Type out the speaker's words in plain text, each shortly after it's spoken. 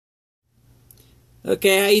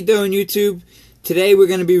Okay, how you doing, YouTube? Today we're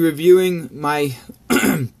going to be reviewing my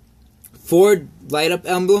Ford light-up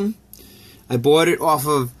emblem. I bought it off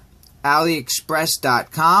of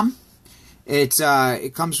AliExpress.com.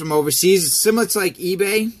 It comes from overseas. It's similar to like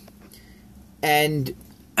eBay. And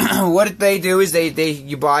what they do is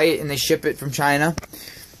you buy it and they ship it from China.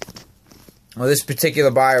 Well, this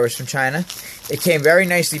particular buyer was from China. It came very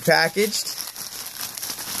nicely packaged.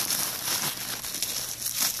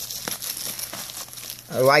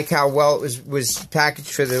 I like how well it was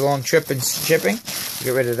packaged for the long trip and shipping.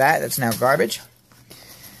 Get rid of that. That's now garbage.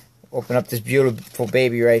 Open up this beautiful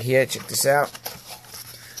baby right here. Check this out.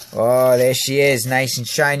 Oh, there she is. Nice and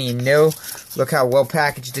shiny and new. Look how well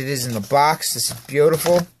packaged it is in the box. This is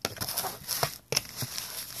beautiful.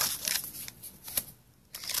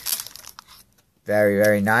 Very,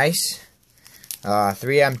 very nice.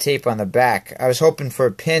 3M tape on the back. I was hoping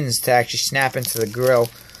for pins to actually snap into the grill.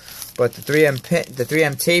 But the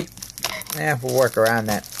 3M tape, we'll work around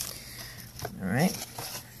that. Alright.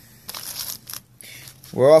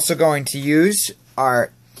 We're also going to use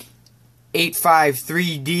our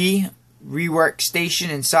 853D rework station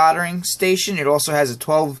and soldering station. It also has a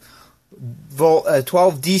 12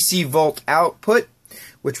 DC volt output,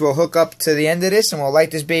 which we'll hook up to the end of this, and we'll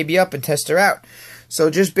light this baby up and test her out. So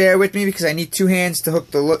just bear with me because I need two hands to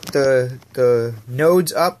hook the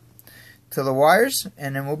nodes up to the wires,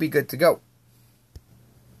 and then we'll be good to go.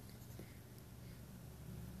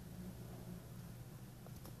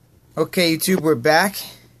 Okay, YouTube, we're back,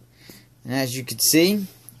 and as you can see,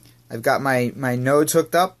 I've got my nodes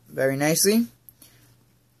hooked up very nicely.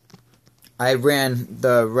 I ran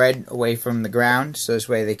the red away from the ground, so this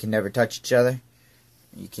way they can never touch each other.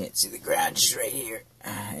 You can't see the ground, just right here.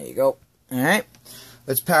 There you go. Alright,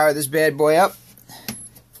 let's power this bad boy up.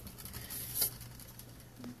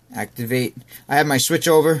 Activate. I have my switch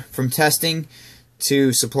over from testing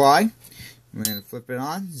to supply. I'm going to flip it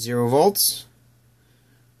on. 0 volts.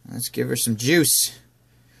 Let's give her some juice.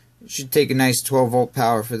 It should take a nice 12 volt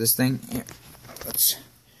power for this thing. Here.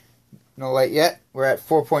 No light yet. We're at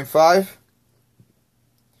 4.5.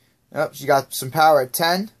 Yep, she got some power at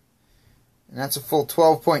 10. And that's a full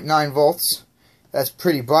 12.9 volts. That's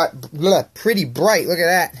pretty bright. Look at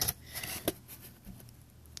that.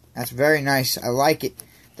 That's very nice. I like it.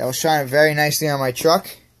 That will shine very nicely on my truck.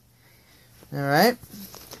 Alright.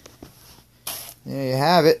 There you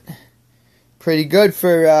have it. Pretty good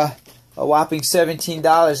for a whopping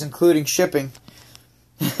 $17, including shipping.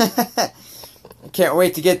 I can't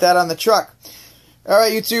wait to get that on the truck.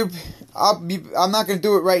 Alright, YouTube. I'm not going to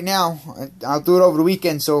do it right now. I'll do it over the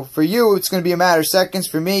weekend. So for you, it's going to be a matter of seconds.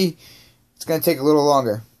 For me, it's going to take a little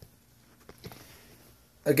longer.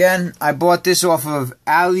 Again, I bought this off of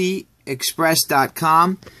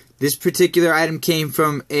AliExpress.com. This particular item came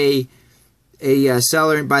from a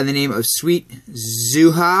seller by the name of Sweet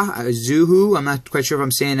Zuhu. I'm not quite sure if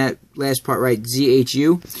I'm saying that last part right.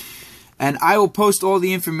 ZHU. And I will post all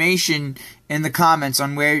the information in the comments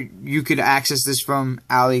on where you could access this from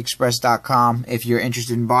AliExpress.com if you're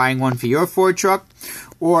interested in buying one for your Ford truck,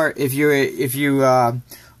 or if you are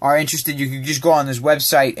interested, you can just go on this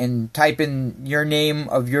website and type in your name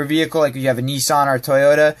of your vehicle, like if you have a Nissan or a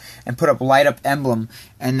Toyota, and put up light up emblem,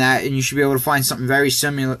 and you should be able to find something very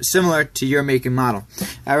similar to your make and model.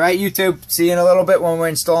 Alright, YouTube, see you in a little bit when we're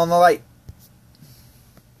installing the light.